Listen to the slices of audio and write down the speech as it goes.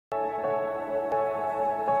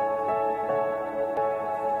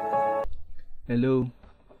Hello,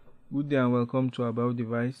 good day and welcome to About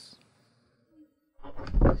Device.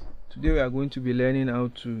 Today we are going to be learning how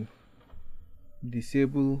to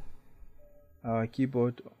disable our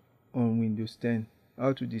keyboard on Windows 10.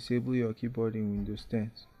 How to disable your keyboard in Windows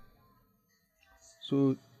 10.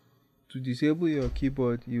 So to disable your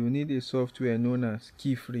keyboard, you will need a software known as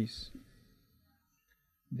Key Freeze.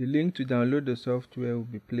 The link to download the software will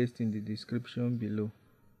be placed in the description below.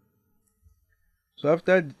 So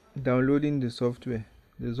after downloading the software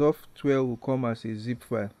will come as a zip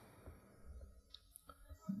file.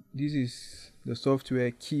 This is the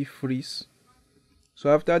software Key Freeze.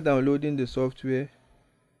 So after downloading the software,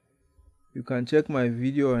 you can check my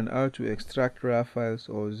video on how to extract RAR files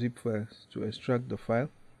or zip files to extract the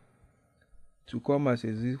file. To come as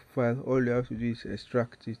a zip file, all you have to do is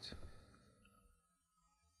extract it.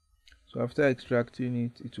 So after extracting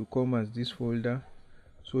it, it will come as this folder.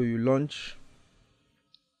 So you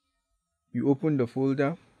open the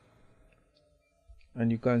folder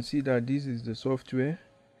and you can see that this is the software.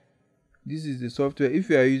 This is the software. If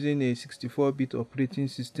you are using a 64-bit operating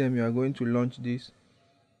system, you are going to launch this.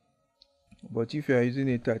 But if you are using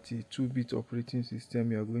a 32-bit operating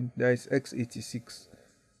system, that is x86,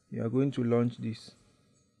 you are going to launch this.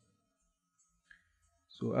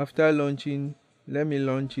 So after launching, let me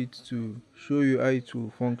launch it to show you how it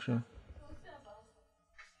will function.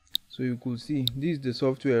 So you could see this is the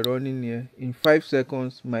software running here. In 5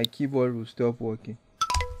 seconds my keyboard will stop working.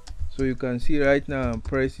 So you can see right now I'm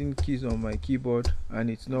pressing keys on my keyboard and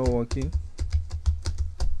it's not working.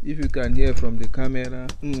 If you can hear from the camera,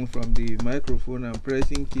 from the microphone, I'm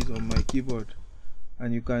pressing keys on my keyboard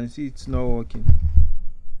and you can see it's not working.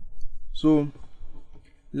 So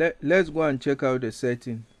let's go and check out the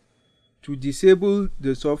setting. To disable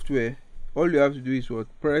the software, all you have to do is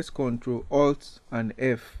press Ctrl Alt and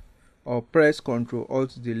F, or press Ctrl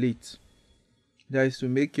Alt Delete. That is to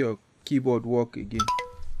make your keyboard work again.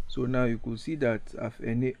 So now you could see that I've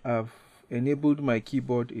enabled my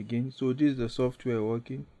keyboard again. So this is the software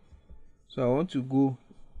working. So I want to go,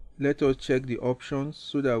 let us check the options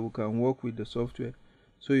so that we can work with the software.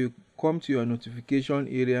 So you come to your notification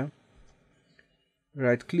area,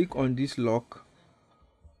 right click on this lock,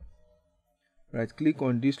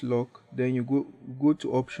 then you go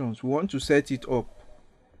to options. We want to set it up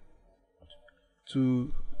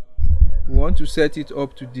to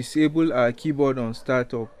disable our keyboard on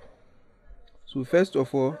startup. So first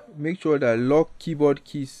of all, make sure that lock keyboard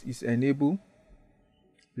keys is enabled.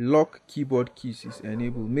 Make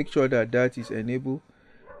sure that is enabled.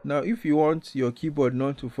 Now if you want your keyboard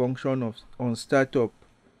not to function on startup,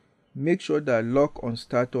 make sure that lock on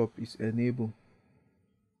startup is enabled.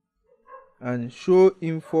 And show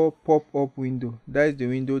info pop-up window, that is the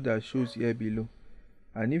window that shows here below.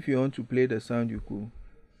 And if you want to play the sound, you could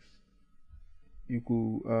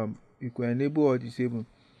enable or disable.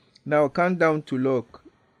 Now countdown to lock,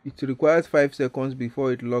 it requires 5 seconds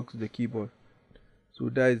before it locks the keyboard. So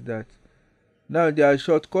that is that. Now there are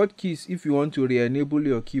shortcut keys if you want to re-enable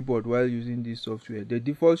your keyboard while using this software. The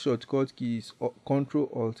default shortcut key is Ctrl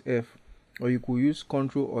Alt F, or you could use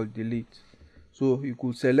Ctrl Alt Delete. So you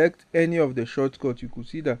could select any of the shortcuts. You could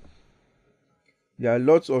see that there are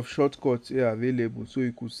lots of shortcuts here available. So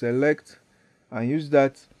you could select and use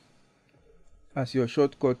that as your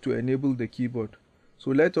shortcut to enable the keyboard.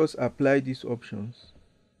 So let us apply these options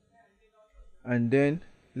and then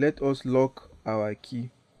let us lock our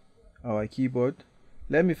keyboard.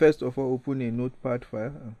 Let me first of all open a notepad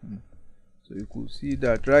file. So you could see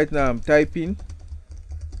that right now I'm typing.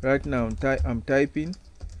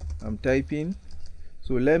 I'm typing.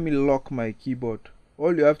 So let me lock my keyboard.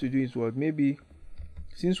 All you have to do is maybe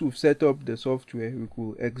since we've set up the software, we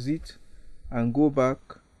could exit and go back.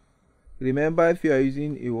 Remember, if you are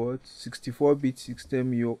using a 64-bit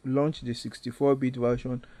system, you launch the 64-bit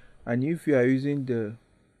version, and if you are using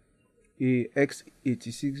a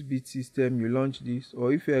x86-bit system, you launch this,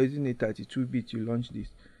 or if you are using a 32-bit, you launch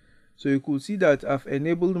this. So you could see that I've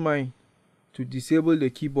enabled mine to disable the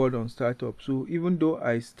keyboard on startup. So even though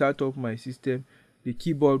I start up my system, the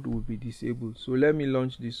keyboard will be disabled. So let me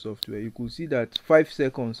launch this software. You could see that 5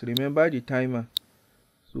 seconds, remember the timer.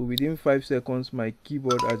 So within 5 seconds my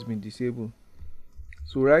keyboard has been disabled.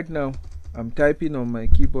 So right now I'm typing on my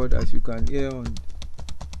keyboard, as you can hear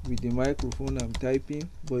with the microphone. I'm typing,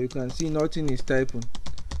 but you can see nothing is typing.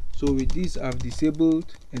 So with this, I've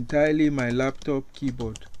disabled entirely my laptop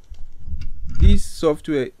keyboard. This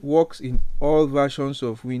software works in all versions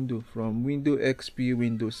of Windows, from Windows XP,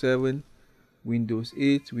 Windows 7, Windows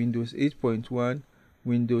 8, Windows 8.1,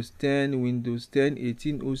 Windows 10, Windows 10,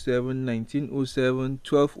 1807, 1907,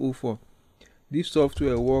 1204. This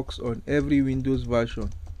software works on every Windows version.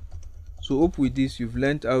 So hope with this you've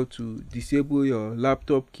learned how to disable your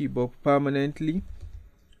laptop keyboard permanently.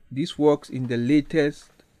 This works in the latest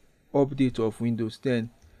update of Windows 10.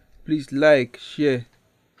 Please like, share,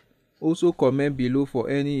 also comment below for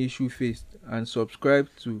any issue faced, and subscribe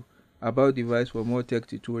to About Device for more tech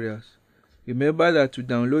tutorials. Remember that to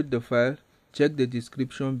download the file, check the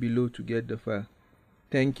description below to get the file.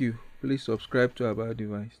 Thank you. Please subscribe to About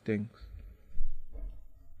Device. Thanks.